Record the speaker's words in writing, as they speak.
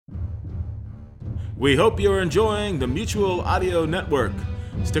We hope you're enjoying the Mutual Audio Network.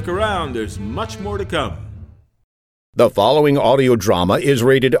 Stick around, there's much more to come. The following audio drama is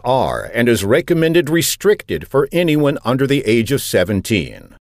rated R and is recommended restricted for anyone under the age of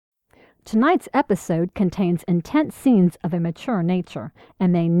 17. Tonight's episode contains intense scenes of a mature nature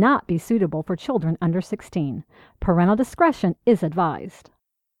and may not be suitable for children under 16. Parental discretion is advised.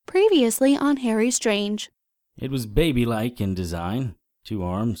 Previously on Harry Strange. It was baby-like in design. 2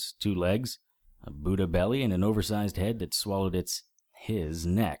 arms, 2 legs, a Buddha belly, and an oversized head that swallowed his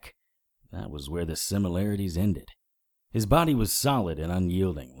neck. That was where the similarities ended. His body was solid and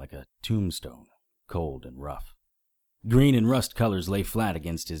unyielding, like a tombstone, cold and rough. Green and rust colors lay flat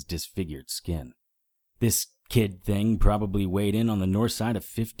against his disfigured skin. This kid thing probably weighed in on the north side of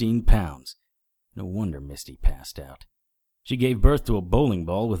 15 pounds. No wonder Misty passed out. She gave birth to a bowling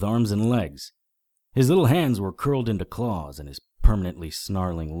ball with arms and legs. His little hands were curled into claws, and his permanently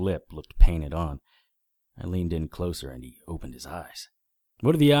snarling lip looked painted on. I leaned in closer, and he opened his eyes.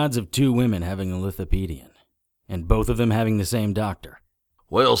 What are the odds of 2 women having a lithopedian, and both of them having the same doctor?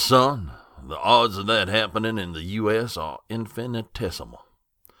 Well, son, the odds of that happening in the U.S. are infinitesimal.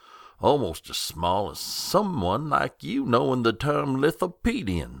 Almost as small as someone like you knowing the term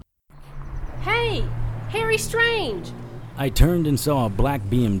lithopedian. Hey, Harry Strange! I turned and saw a black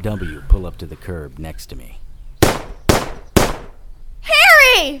BMW pull up to the curb next to me.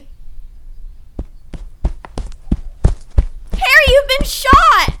 Harry! Harry, you've been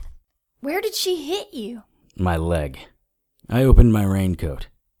shot! Where did she hit you? My leg. I opened my raincoat.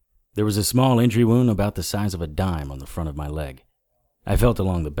 There was a small entry wound about the size of a dime on the front of my leg. I felt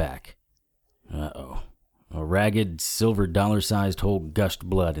along the back. Uh-oh. A ragged, silver dollar-sized hole gushed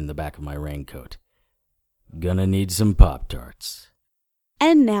blood in the back of my raincoat. Gonna need some Pop-Tarts.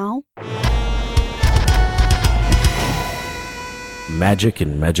 And now... Magic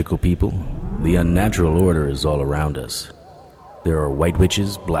and magical people. The unnatural order is all around us. There are white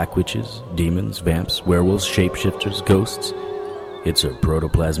witches, black witches, demons, vamps, werewolves, shapeshifters, ghosts. It's a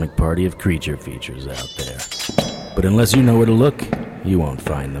protoplasmic party of creature features out there. But unless you know where to look, you won't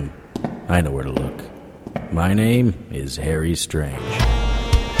find them. I know where to look. My name is Harry Strange.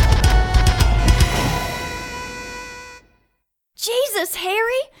 Jesus,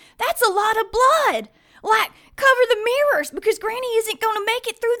 Harry! That's a lot of blood! Like, cover the mirrors, because Granny isn't going to make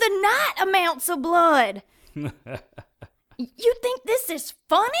it through the night amounts of blood. You think this is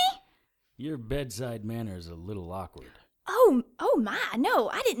funny? Your bedside manner is a little awkward. Oh my, no,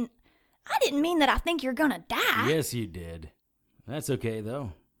 I didn't mean that I think you're gonna die. Yes, you did. That's okay,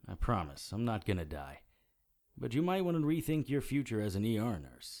 though. I promise, I'm not gonna die. But you might want to rethink your future as an ER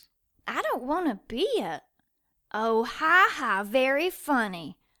nurse. I don't want to be a... Oh, ha, very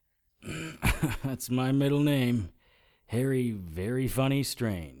funny. That's my middle name. Harry Very Funny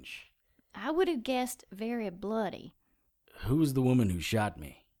Strange. I would have guessed very bloody. Who was the woman who shot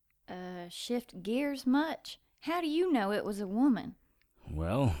me? Shift gears much? How do you know it was a woman?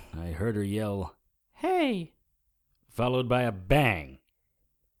 Well, I heard her yell, "Hey!" followed by a bang.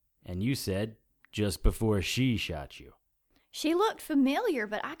 And you said, just before she shot you. She looked familiar,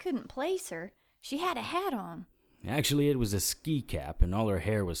 but I couldn't place her. She had a hat on. Actually, it was a ski cap, and all her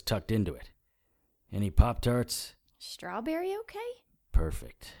hair was tucked into it. Any Pop-Tarts? Strawberry okay?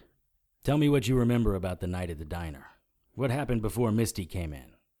 Perfect. Tell me what you remember about the night at the diner. What happened before Misty came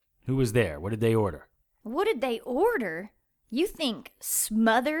in? Who was there? What did they order? What did they order? You think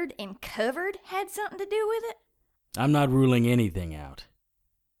smothered and covered had something to do with it? I'm not ruling anything out.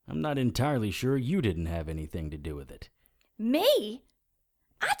 I'm not entirely sure you didn't have anything to do with it. Me?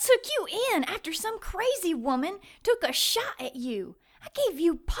 I took you in after some crazy woman took a shot at you. I gave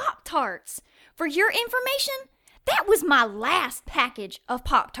you Pop-Tarts. For your information, that was my last package of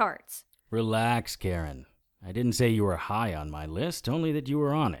Pop-Tarts. Relax, Karen. I didn't say you were high on my list, only that you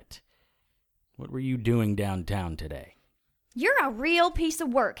were on it. What were you doing downtown today? You're a real piece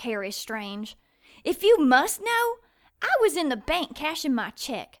of work, Harry Strange. If you must know, I was in the bank cashing my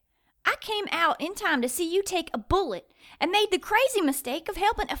check. I came out in time to see you take a bullet and made the crazy mistake of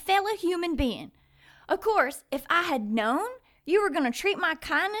helping a fellow human being. Of course, if I had known you were going to treat my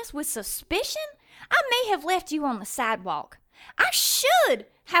kindness with suspicion, I may have left you on the sidewalk. I should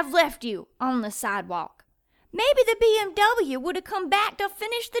have left you on the sidewalk. Maybe the BMW would have come back to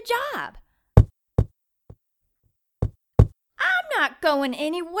finish the job. I'm not going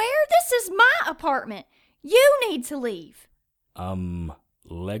anywhere. This is my apartment. You need to leave.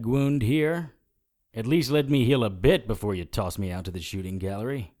 Leg wound here? At least let me heal a bit before you toss me out to the shooting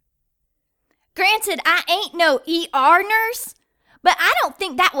gallery. Granted, I ain't no ER nurse, but I don't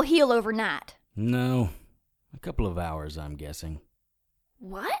think that will heal overnight. No, a couple of hours, I'm guessing.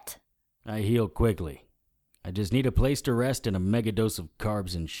 What? I heal quickly. I just need a place to rest and a megadose of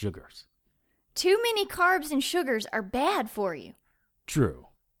carbs and sugars. Too many carbs and sugars are bad for you. True.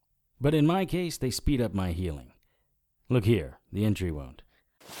 But in my case, they speed up my healing. Look here, the entry wound.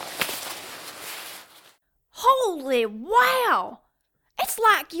 Holy wow! It's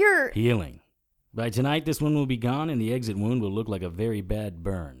like you're... Healing. By tonight, this one will be gone and the exit wound will look like a very bad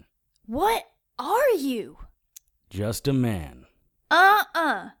burn. What are you? Just a man.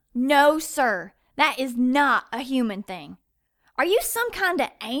 No, sir. That is not a human thing. Are you some kind of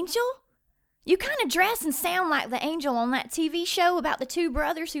angel? You kind of dress and sound like the angel on that TV show about the two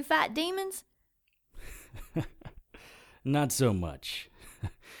brothers who fight demons. Not so much.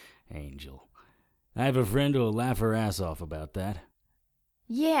 Angel. I have a friend who'll laugh her ass off about that.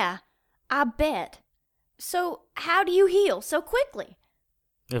 Yeah, I bet. So, how do you heal so quickly?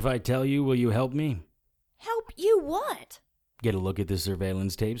 If I tell you, will you help me? Help you what? Get a look at the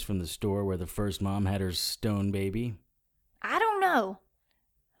surveillance tapes from the store where the first mom had her stone baby? I don't know.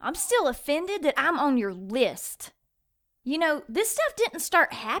 I'm still offended that I'm on your list. You know, this stuff didn't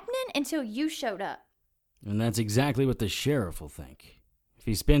start happening until you showed up. And that's exactly what the sheriff will think. If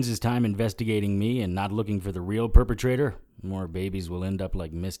he spends his time investigating me and not looking for the real perpetrator, more babies will end up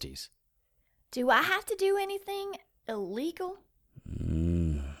like Misty's. Do I have to do anything illegal?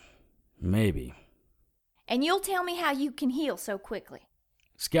 Maybe. And you'll tell me how you can heal so quickly.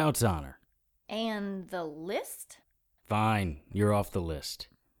 Scout's honor. And the list? Fine, you're off the list.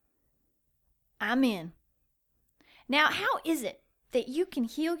 I'm in. Now, how is it that you can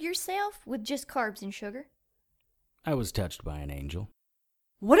heal yourself with just carbs and sugar? I was touched by an angel.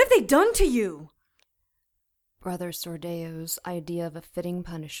 What have they done to you? Brother Sordeo's idea of a fitting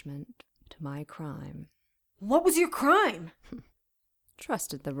punishment to my crime. What was your crime?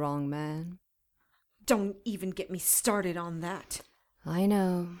 Trusted the wrong man. Don't even get me started on that. I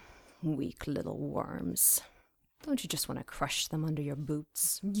know. Weak little worms. Don't you just want to crush them under your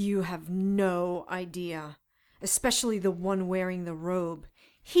boots? You have no idea. Especially the one wearing the robe.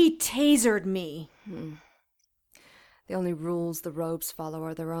 He tasered me. The only rules the robes follow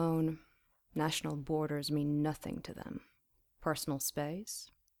are their own. National borders mean nothing to them. Personal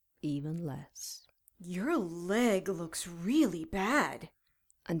space, even less. Your leg looks really bad.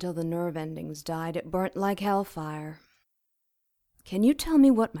 Until the nerve endings died, it burnt like hellfire. Can you tell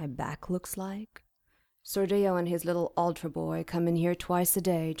me what my back looks like? Sordeo and his little Ultra boy come in here twice a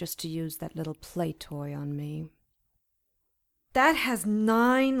day just to use that little play toy on me. That has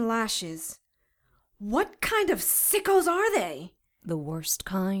 9 lashes. What kind of sickos are they? The worst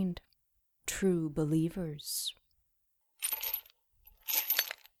kind. True believers.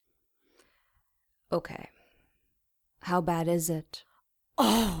 Okay. How bad is it?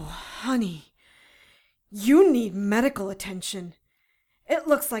 Oh, honey. You need medical attention. It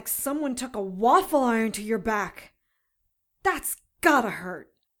looks like someone took a waffle iron to your back. That's gotta hurt.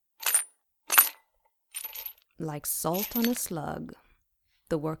 Like salt on a slug.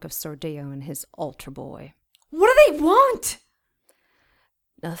 The work of Sordeo and his Ultra boy. What do they want?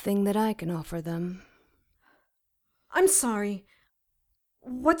 Nothing that I can offer them. I'm sorry.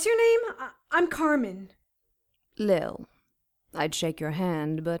 What's your name? I'm Carmen. Lil. I'd shake your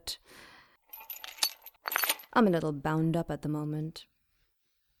hand, but I'm a little bound up at the moment.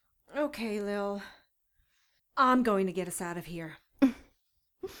 Okay, Lil. I'm going to get us out of here.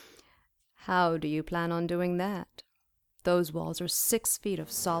 How do you plan on doing that? Those walls are 6 feet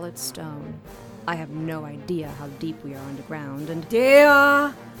of solid stone. I have no idea how deep we are underground, and...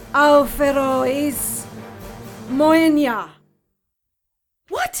 Dea Alferois Moenia.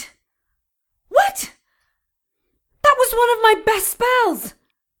 What? What? That was one of my best spells!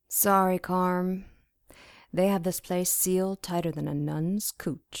 Sorry, Carm. They have this place sealed tighter than a nun's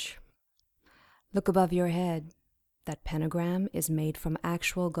cooch. Look above your head. That pentagram is made from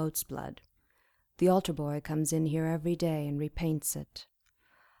actual goat's blood. The altar boy comes in here every day and repaints it.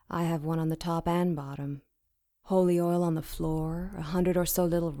 I have one on the top and bottom. Holy oil on the floor, 100 or so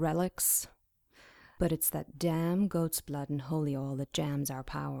little relics. But it's that damn goat's blood and holy oil that jams our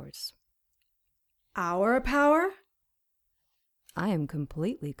powers. Our power? I am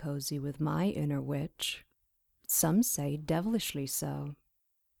completely cozy with my inner witch. Some say devilishly so.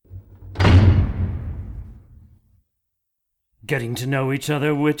 Getting to know each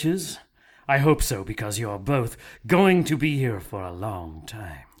other, witches? I hope so, because you're both going to be here for a long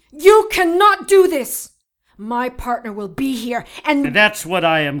time. You cannot do this! My partner will be here, and... That's what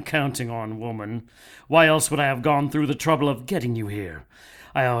I am counting on, woman. Why else would I have gone through the trouble of getting you here?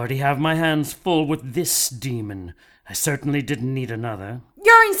 I already have my hands full with this demon. I certainly didn't need another.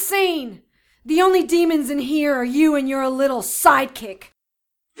 You're insane! The only demons in here are you and your little sidekick.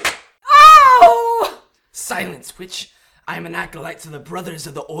 No! Silence, witch! I am an acolyte to the Brothers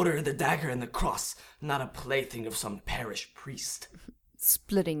of the Order of the Dagger and the Cross, not a plaything of some parish priest.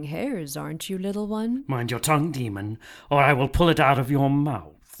 Splitting hairs, aren't you, little one? Mind your tongue, demon, or I will pull it out of your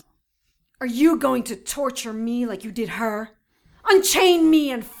mouth. Are you going to torture me like you did her? Unchain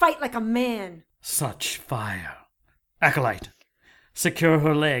me and fight like a man. Such fire. Acolyte, secure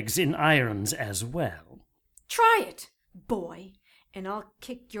her legs in irons as well. Try it, boy, and I'll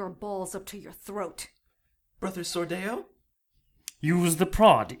kick your balls up to your throat. Brother Sordeo? Use the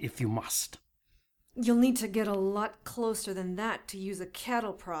prod if you must. You'll need to get a lot closer than that to use a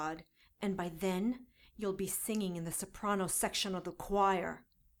cattle prod, and by then, you'll be singing in the soprano section of the choir.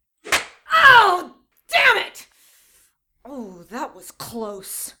 Oh, damn it! Oh, that was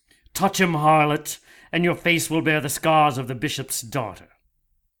close. Touch him, harlot, and your face will bear the scars of the bishop's daughter.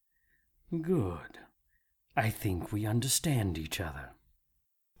 Good. I think we understand each other.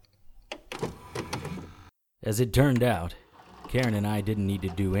 As it turned out, Karen and I didn't need to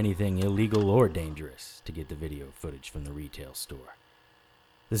do anything illegal or dangerous to get the video footage from the retail store.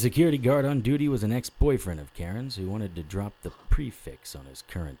 The security guard on duty was an ex-boyfriend of Karen's who wanted to drop the prefix on his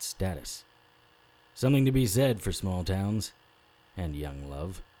current status. Something to be said for small towns and young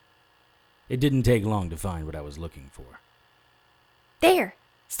love. It didn't take long to find what I was looking for. There!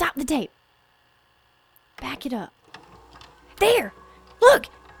 Stop the tape. Back it up. There! Look!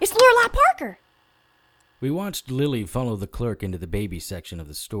 It's Lorelei Parker! We watched Lily follow the clerk into the baby section of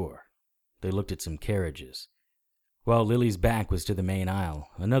the store. They looked at some carriages. While Lily's back was to the main aisle,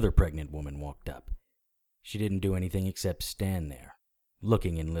 another pregnant woman walked up. She didn't do anything except stand there,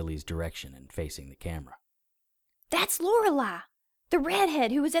 looking in Lily's direction and facing the camera. That's Lorelei, the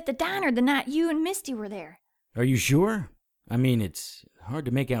redhead who was at the diner the night you and Misty were there. Are you sure? I mean, it's hard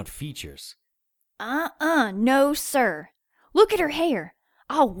to make out features. No, sir. Look at her hair,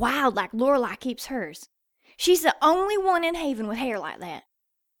 all wild like Lorelei keeps hers. She's the only one in Haven with hair like that.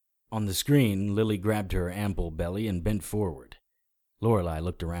 On the screen, Lily grabbed her ample belly and bent forward. Lorelei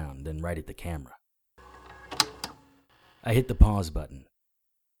looked around, then right at the camera. I hit the pause button.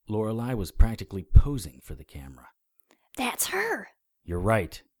 Lorelei was practically posing for the camera. That's her. You're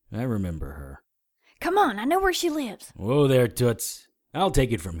right. I remember her. Come on, I know where she lives. Whoa there, Toots. I'll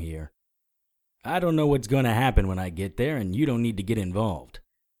take it from here. I don't know what's going to happen when I get there, and you don't need to get involved.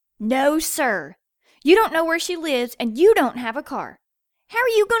 No, sir. You don't know where she lives, and you don't have a car. How are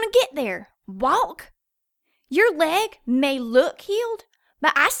you going to get there? Walk? Your leg may look healed,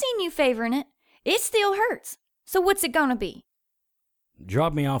 but I seen you favoring it. It still hurts. So what's it going to be?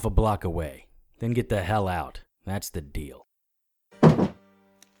 Drop me off a block away, then get the hell out. That's the deal.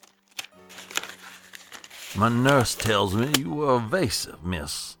 My nurse tells me you were evasive,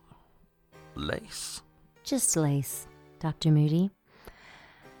 Miss Lace. Just Lace, Dr. Moody.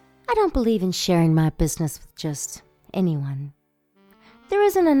 I don't believe in sharing my business with just anyone. There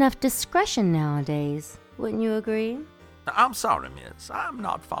isn't enough discretion nowadays, wouldn't you agree? I'm sorry, miss. I'm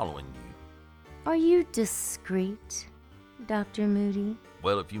not following you. Are you discreet, Dr. Moody?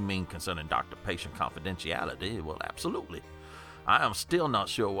 Well, if you mean concerning doctor-patient confidentiality, well, absolutely. I am still not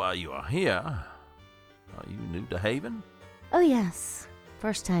sure why you are here. Are you new to Haven? Oh, yes.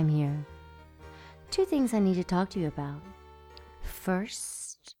 First time here. 2 things I need to talk to you about.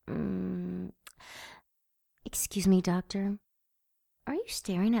 First, excuse me, doctor. Are you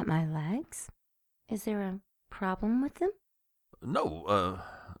staring at my legs? Is there a problem with them? No,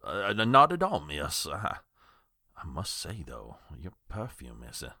 not at all, miss. I must say, though, your perfume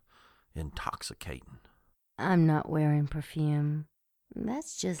is intoxicating. I'm not wearing perfume.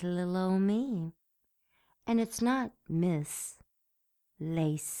 That's just little old me. And it's not Miss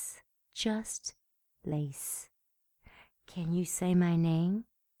Lace, just Lace. Can you say my name,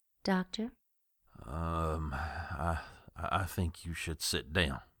 doctor? I think you should sit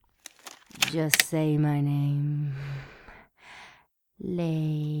down. Just say my name.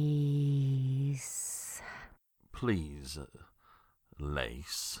 Lace. Please,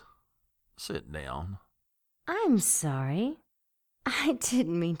 Lace, sit down. I'm sorry. I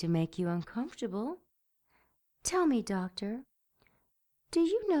didn't mean to make you uncomfortable. Tell me, doctor, do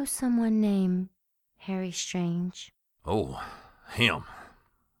you know someone named Harry Strange? Oh, him.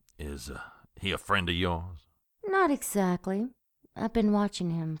 Is he a friend of yours? Not exactly. I've been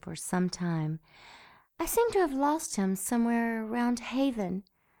watching him for some time. I seem to have lost him somewhere around Haven.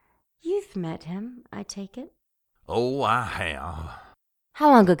 You've met him, I take it? Oh, I have. How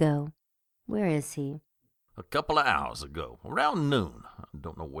long ago? Where is he? A couple of hours ago, around noon. I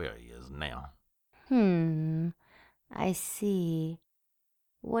don't know where he is now. I see.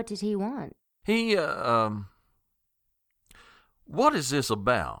 What did he want? What is this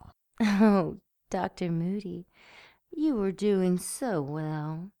about? Oh, Dr. Moody, you were doing so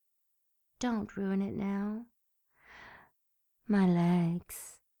well. Don't ruin it now. My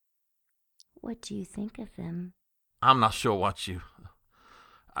legs. What do you think of them? I'm not sure what you...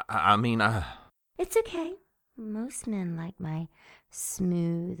 I mean, It's okay. Most men like my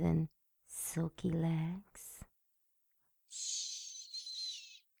smooth and silky legs.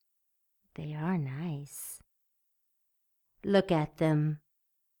 Shh. They are nice. Look at them.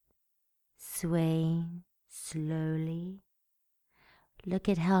 Swaying slowly. Look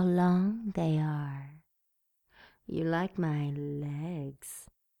at how long they are. You like my legs,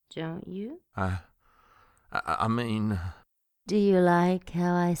 don't you? I mean... Do you like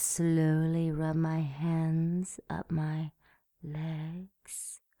how I slowly rub my hands up my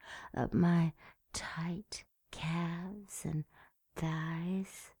legs, up my tight calves and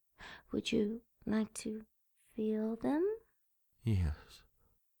thighs? Would you like to feel them? Yes.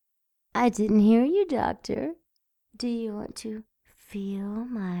 I didn't hear you, Doctor. Do you want to feel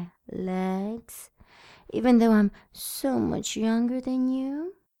my legs, even though I'm so much younger than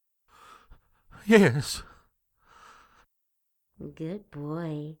you? Yes. Good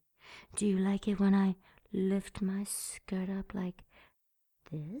boy. Do you like it when I lift my skirt up like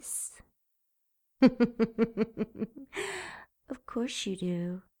this? Of course you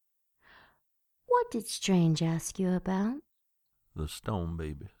do. What did Strange ask you about? The stone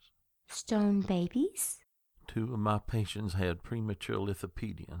babies. Stone babies? 2 of my patients had premature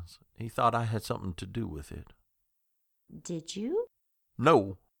lithopedians. He thought I had something to do with it. Did you?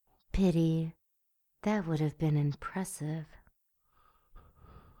 No. Pity. That would have been impressive.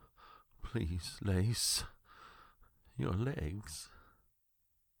 Please, Lace. Your legs.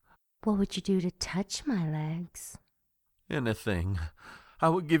 What would you do to touch my legs? Anything. I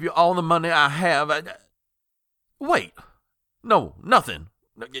would give you all the money I have. Wait. No, nothing.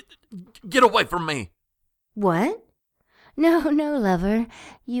 Get away from me. What? No, lover.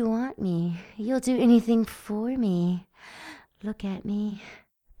 You want me. You'll do anything for me. Look at me.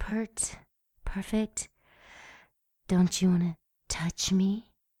 Pert. Perfect. Don't you want to touch me?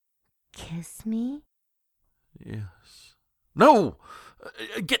 Kiss me? Yes. No!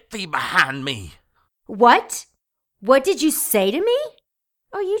 Get thee behind me. What? What did you say to me?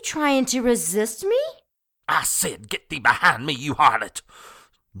 Are you trying to resist me? I said get thee behind me, you harlot.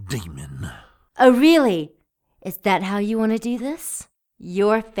 Demon. Oh, really? Is that how you want to do this?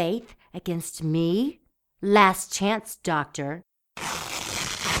 Your faith against me? Last chance, Doctor.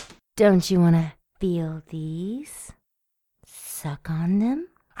 Don't you want to feel these? Suck on them?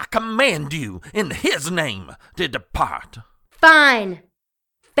 I command you, in his name, to depart. Fine.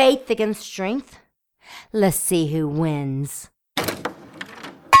 Faith against strength. Let's see who wins.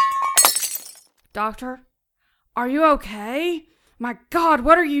 Doctor, are you okay? My God,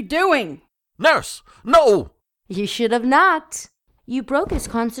 what are you doing? Nurse, no! You should have knocked. You broke his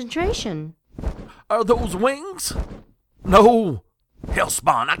concentration. Are those wings? No.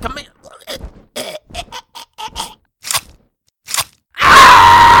 Hellspawn, I command...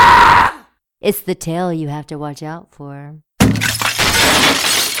 It's the tail you have to watch out for.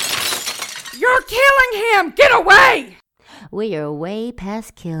 You're killing him! Get away! We are way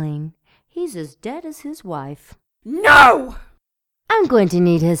past killing. He's as dead as his wife. No! I'm going to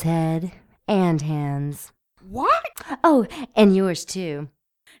need his head and hands. What? Oh, and yours too.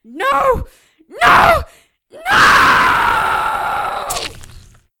 No! No! No!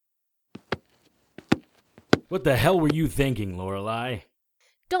 What the hell were you thinking, Lorelei?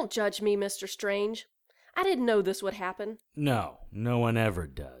 Don't judge me, Mr. Strange. I didn't know this would happen. No one ever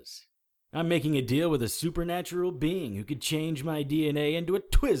does. I'm making a deal with a supernatural being who could change my DNA into a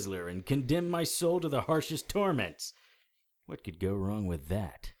Twizzler and condemn my soul to the harshest torments. What could go wrong with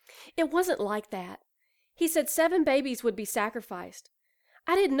that? It wasn't like that. He said 7 babies would be sacrificed.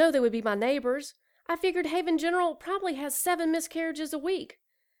 I didn't know they would be my neighbors. I figured Haven General probably has 7 miscarriages a week.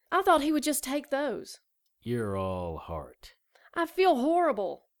 I thought he would just take those. You're all heart. I feel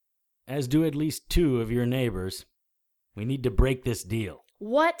horrible. As do at least 2 of your neighbors. We need to break this deal.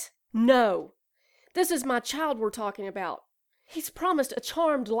 What? No. This is my child we're talking about. He's promised a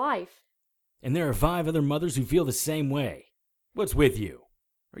charmed life. And there are 5 other mothers who feel the same way. What's with you?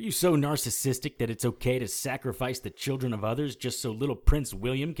 Are you so narcissistic that it's okay to sacrifice the children of others just so little Prince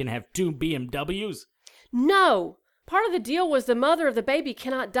William can have 2 BMWs? No! Part of the deal was the mother of the baby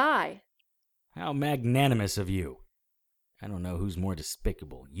cannot die. How magnanimous of you. I don't know who's more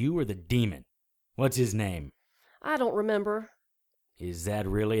despicable, you or the demon. What's his name? I don't remember. Is that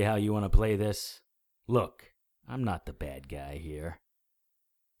really how you want to play this? Look, I'm not the bad guy here.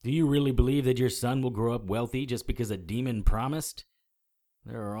 Do you really believe that your son will grow up wealthy just because a demon promised?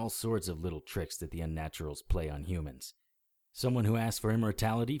 There are all sorts of little tricks that the unnaturals play on humans. Someone who asks for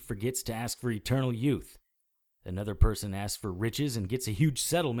immortality forgets to ask for eternal youth. Another person asks for riches and gets a huge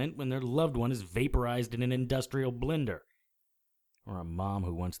settlement when their loved one is vaporized in an industrial blender. Or a mom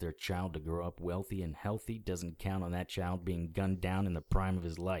who wants their child to grow up wealthy and healthy doesn't count on that child being gunned down in the prime of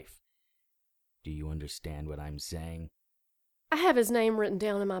his life. Do you understand what I'm saying? I have his name written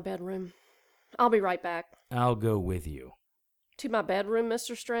down in my bedroom. I'll be right back. I'll go with you. To my bedroom,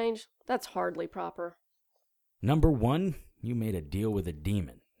 Mr. Strange? That's hardly proper. Number 1, you made a deal with a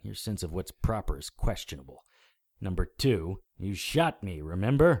demon. Your sense of what's proper is questionable. Number 2, you shot me,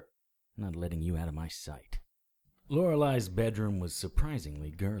 remember? I'm not letting you out of my sight. Lorelei's bedroom was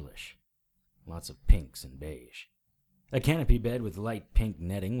surprisingly girlish. Lots of pinks and beige. A canopy bed with light pink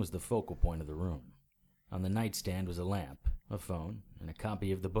netting was the focal point of the room. On the nightstand was a lamp, a phone, and a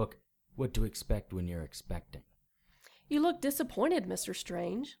copy of the book, What to Expect When You're Expecting. You look disappointed, Mr.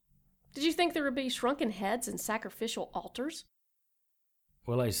 Strange. Did you think there would be shrunken heads and sacrificial altars?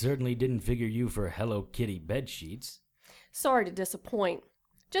 Well, I certainly didn't figure you for Hello Kitty bedsheets. Sorry to disappoint.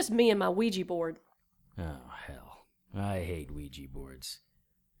 Just me and my Ouija board. Oh, hell. I hate Ouija boards.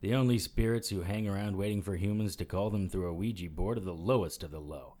 The only spirits who hang around waiting for humans to call them through a Ouija board are the lowest of the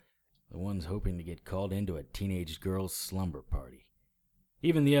low. The ones hoping to get called into a teenage girl's slumber party.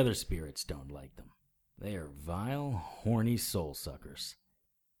 Even the other spirits don't like them. They are vile, horny soul suckers.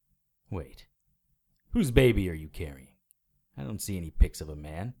 Wait. Whose baby are you carrying? I don't see any pics of a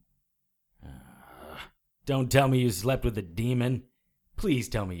man. Don't tell me you slept with a demon. Please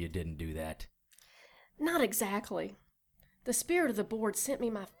tell me you didn't do that. Not exactly. The spirit of the board sent me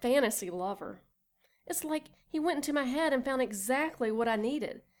my fantasy lover. It's like he went into my head and found exactly what I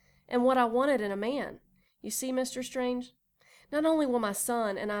needed and what I wanted in a man. You see, Mr. Strange? Not only will my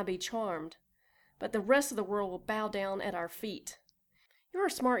son and I be charmed, but the rest of the world will bow down at our feet. You're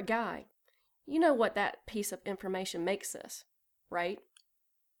a smart guy. You know what that piece of information makes us, right?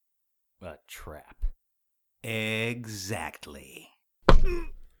 A trap. Exactly.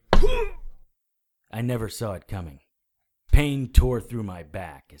 I never saw it coming. Pain tore through my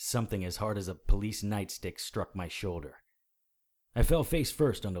back as something as hard as a police nightstick struck my shoulder. I fell face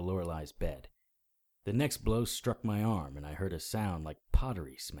first onto Lorelei's bed. The next blow struck my arm, and I heard a sound like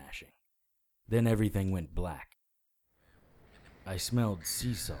pottery smashing. Then everything went black. I smelled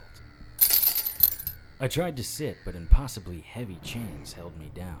sea salt. I tried to sit, but impossibly heavy chains held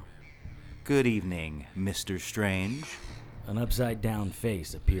me down. Good evening, Mr. Strange. An upside-down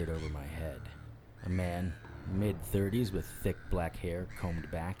face appeared over my head. A man, mid-30s with thick black hair combed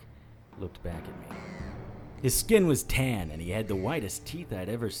back, looked back at me. His skin was tan, and he had the whitest teeth I'd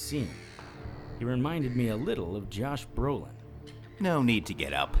ever seen. He reminded me a little of Josh Brolin. No need to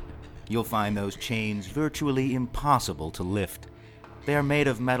get up. You'll find those chains virtually impossible to lift. They are made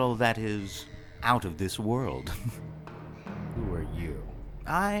of metal that is out of this world. Who are you?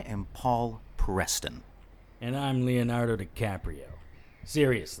 I am Paul Preston. And I'm Leonardo DiCaprio.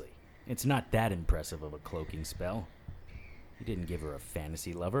 Seriously, it's not that impressive of a cloaking spell. You didn't give her a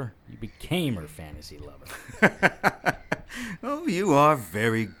fantasy lover. You became her fantasy lover. Oh, you are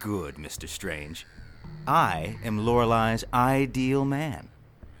very good, Mr. Strange. I am Lorelei's ideal man.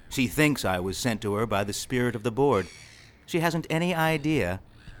 She thinks I was sent to her by the spirit of the board. She hasn't any idea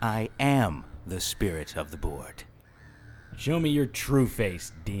I am the spirit of the board. Show me your true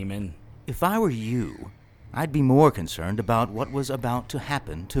face, demon. If I were you, I'd be more concerned about what was about to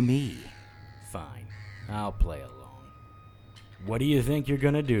happen to me. Fine. I'll play along. What do you think you're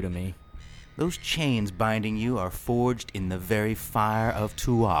gonna do to me? Those chains binding you are forged in the very fire of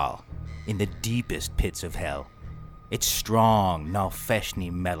Tual, in the deepest pits of hell. It's strong,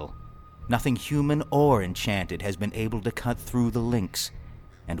 Nalfeshni metal. Nothing human or enchanted has been able to cut through the links.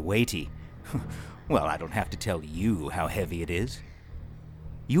 And weighty. Well, I don't have to tell you how heavy it is.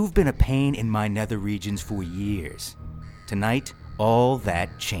 You've been a pain in my nether regions for years. Tonight, all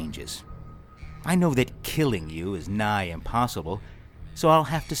that changes. I know that killing you is nigh impossible, so I'll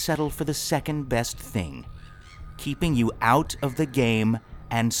have to settle for the second best thing. Keeping you out of the game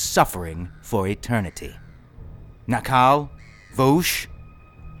and suffering for eternity. Nakal, Vosh.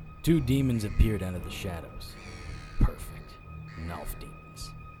 2 demons appeared out of the shadows. Perfect. Nalf demons.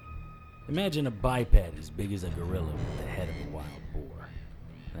 Imagine a biped as big as a gorilla with the head of a wild boar.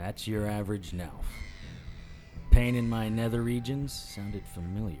 That's your average Nalf. Pain in my nether regions sounded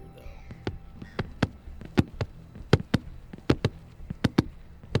familiar, though.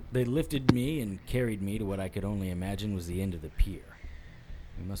 They lifted me and carried me to what I could only imagine was the end of the pier.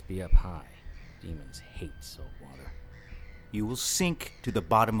 We must be up high. Demons hate salt water. You will sink to the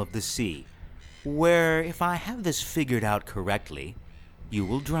bottom of the sea, where, if I have this figured out correctly, you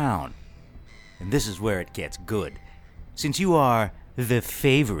will drown. And this is where it gets good. Since you are the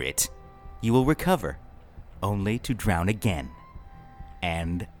favorite, you will recover, only to drown again.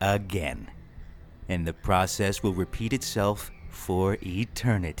 And again. And the process will repeat itself for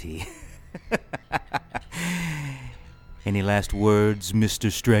eternity. Any last words,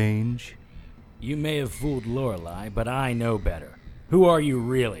 Mr. Strange? You may have fooled Lorelei, but I know better. Who are you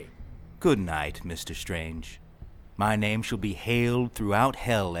really? Good night, Mr. Strange. My name shall be hailed throughout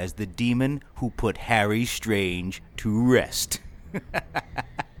hell as the demon who put Harry Strange to rest.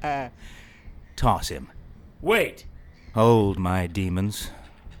 Toss him. Wait! Hold, my demons.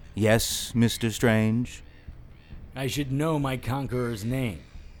 Yes, Mr. Strange? I should know my conqueror's name.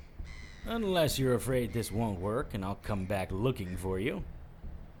 Unless you're afraid this won't work and I'll come back looking for you.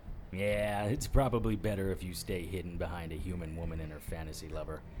 Yeah, it's probably better if you stay hidden behind a human woman and her fantasy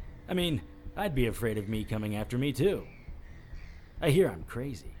lover. I mean, I'd be afraid of me coming after me too. I hear I'm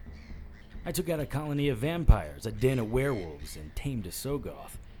crazy. I took out a colony of vampires, a den of werewolves, and tamed a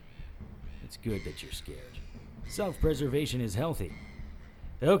Sogoth. It's good that you're scared. Self-preservation is healthy.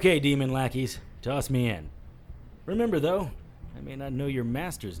 Okay, demon lackeys, toss me in. Remember though, I may not know your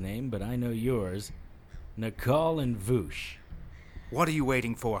master's name, but I know yours. Nakal and Voosh. What are you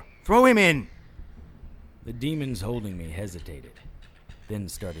waiting for? Throw him in! The demons holding me hesitated, then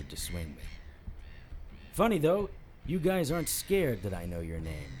started to swing me. Funny though, you guys aren't scared that I know your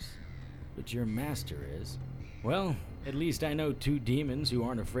names. But your master is. Well, at least I know 2 demons who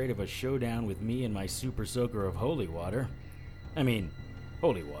aren't afraid of a showdown with me and my super soaker of holy water. I mean,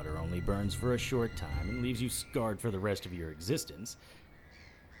 holy water only burns for a short time and leaves you scarred for the rest of your existence.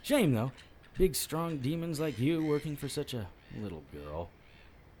 Shame, though. Big, strong demons like you working for such a little girl.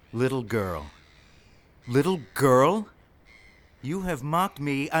 Little girl? Little girl? You have mocked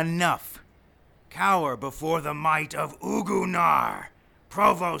me enough. Cower before the might of Ugunar,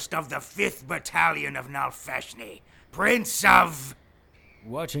 Provost of the 5th Battalion of Nalfeshni, Prince of...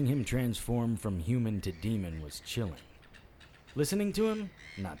 Watching him transform from human to demon was chilling. Listening to him,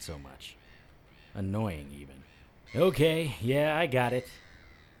 not so much. Annoying, even. Okay, yeah, I got it.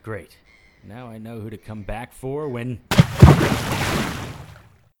 Great. Now I know who to come back for when...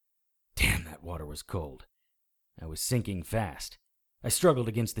 Damn, that water was cold. I was sinking fast. I struggled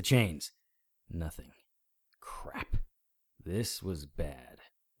against the chains. Nothing. Crap. This was bad.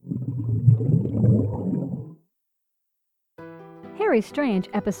 Harry Strange,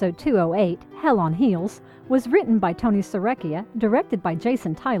 Episode 208, Hell on Heels, was written by Tony Serecchia, directed by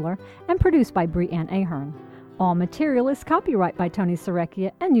Jason Tyler, and produced by Brie Ann Ahern. All material is copyright by Tony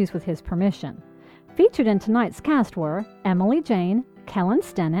Serecchia and used with his permission. Featured in tonight's cast were Emily Jane, Kellen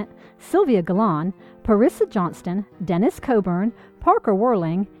Stennett, Sylvia Galan, Parissa Johnston, Dennis Coburn, Parker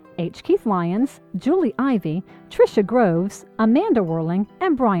Worling, H. Keith Lyons, Julie Ivy, Trisha Groves, Amanda Worling,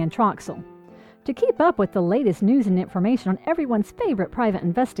 and Brian Troxell. To keep up with the latest news and information on everyone's favorite private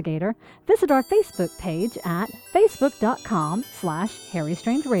investigator, visit our Facebook page at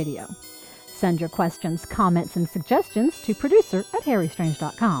facebook.com/HarryStrangeRadio. Send your questions, comments, and suggestions to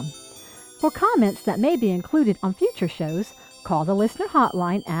producer@harrystrange.com. For comments that may be included on future shows, call the listener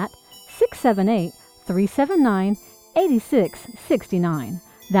hotline at 678-379-8669.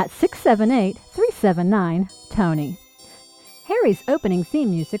 That's 678-379-TONY. Harry's opening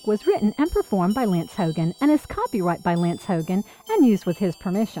theme music was written and performed by Lance Hogan and is copyright by Lance Hogan and used with his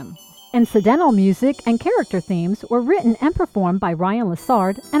permission. Incidental music and character themes were written and performed by Ryan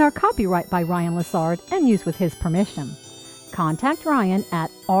Lessard and are copyright by Ryan Lessard and used with his permission. Contact Ryan at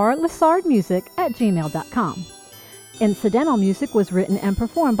rlessardmusic@gmail.com. Incidental music was written and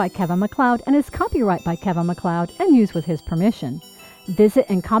performed by Kevin MacLeod and is copyright by Kevin MacLeod and used with his permission. Visit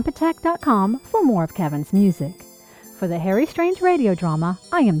Incompetech.com for more of Kevin's music. For the Harry Strange radio drama,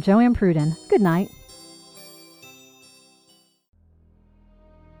 I am Joanne Pruden. Good night.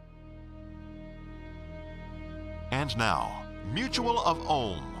 And now, Mutual of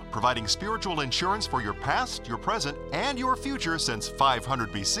Ulm, providing spiritual insurance for your past, your present, and your future since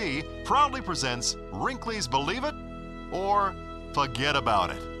 500 BC, proudly presents Wrinkly's Believe It or Forget About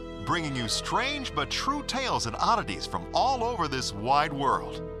It, bringing you strange but true tales and oddities from all over this wide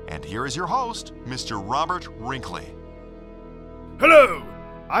world. And here is your host, Mr. Robert Wrinkly. Hello,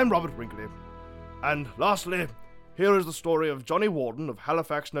 I'm Robert Wrinkly. And lastly, here is the story of Johnny Warden of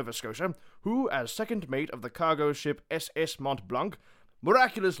Halifax, Nova Scotia, who, as second mate of the cargo ship SS Mont Blanc,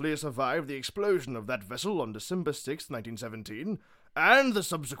 miraculously survived the explosion of that vessel on December 6, 1917, and the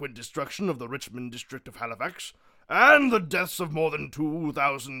subsequent destruction of the Richmond district of Halifax, and the deaths of more than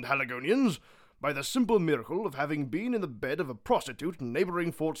 2,000 Haligonians, by the simple miracle of having been in the bed of a prostitute in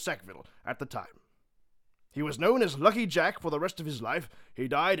neighbouring Fort Sackville at the time. He was known as Lucky Jack for the rest of his life. He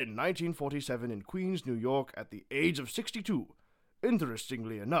died in 1947 in Queens, New York, at the age of 62.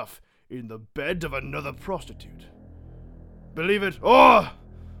 Interestingly enough, in the bed of another prostitute. Believe it or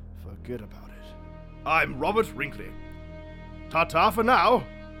forget about it. I'm Robert Wrinkley. Ta-ta for now.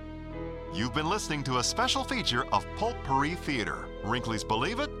 You've been listening to a special feature of Pulppourri Theater, Wrinkley's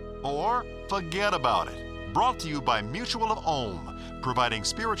Believe It or Forget About It, brought to you by Mutual of Ulm, providing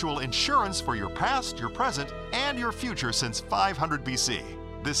spiritual insurance for your past, your present, and your future since 500 BC.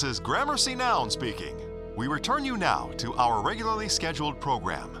 This is Gramercy Noun speaking. We return you now to our regularly scheduled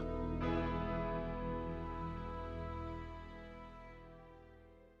program.